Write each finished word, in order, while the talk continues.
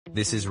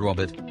This is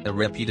Robert, a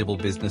reputable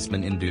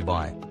businessman in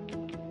Dubai.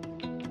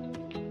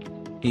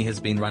 He has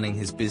been running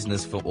his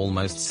business for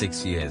almost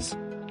 6 years.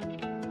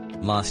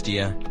 Last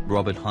year,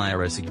 Robert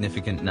hired a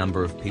significant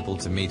number of people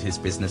to meet his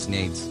business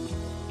needs.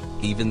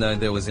 Even though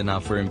there was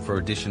enough room for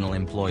additional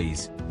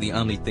employees, the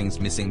only things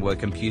missing were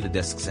computer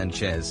desks and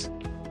chairs.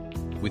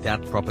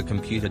 Without proper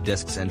computer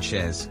desks and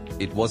chairs,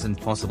 it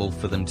wasn't possible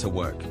for them to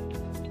work.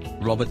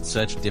 Robert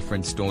searched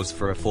different stores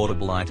for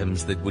affordable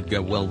items that would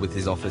go well with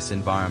his office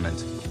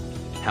environment.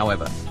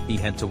 However, he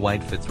had to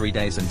wait for 3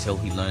 days until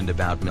he learned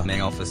about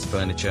Mahmayi Office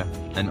Furniture,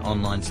 an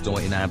online store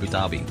in Abu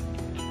Dhabi.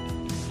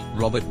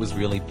 Robert was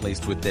really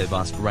pleased with their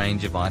vast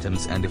range of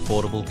items and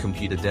affordable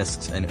computer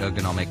desks and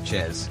ergonomic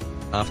chairs.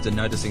 After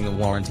noticing the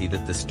warranty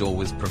that the store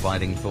was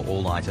providing for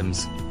all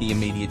items, he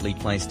immediately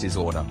placed his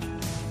order.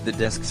 The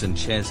desks and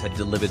chairs had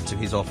delivered to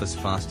his office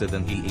faster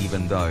than he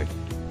even thought.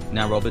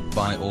 Now Robert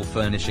buy all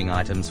furnishing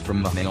items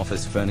from Mahmayi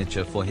Office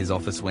Furniture for his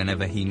office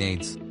whenever he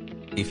needs.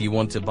 If you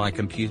want to buy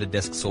computer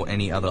desks or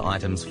any other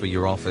items for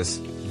your office,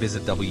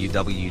 visit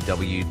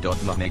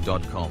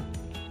www.mahmayi.com.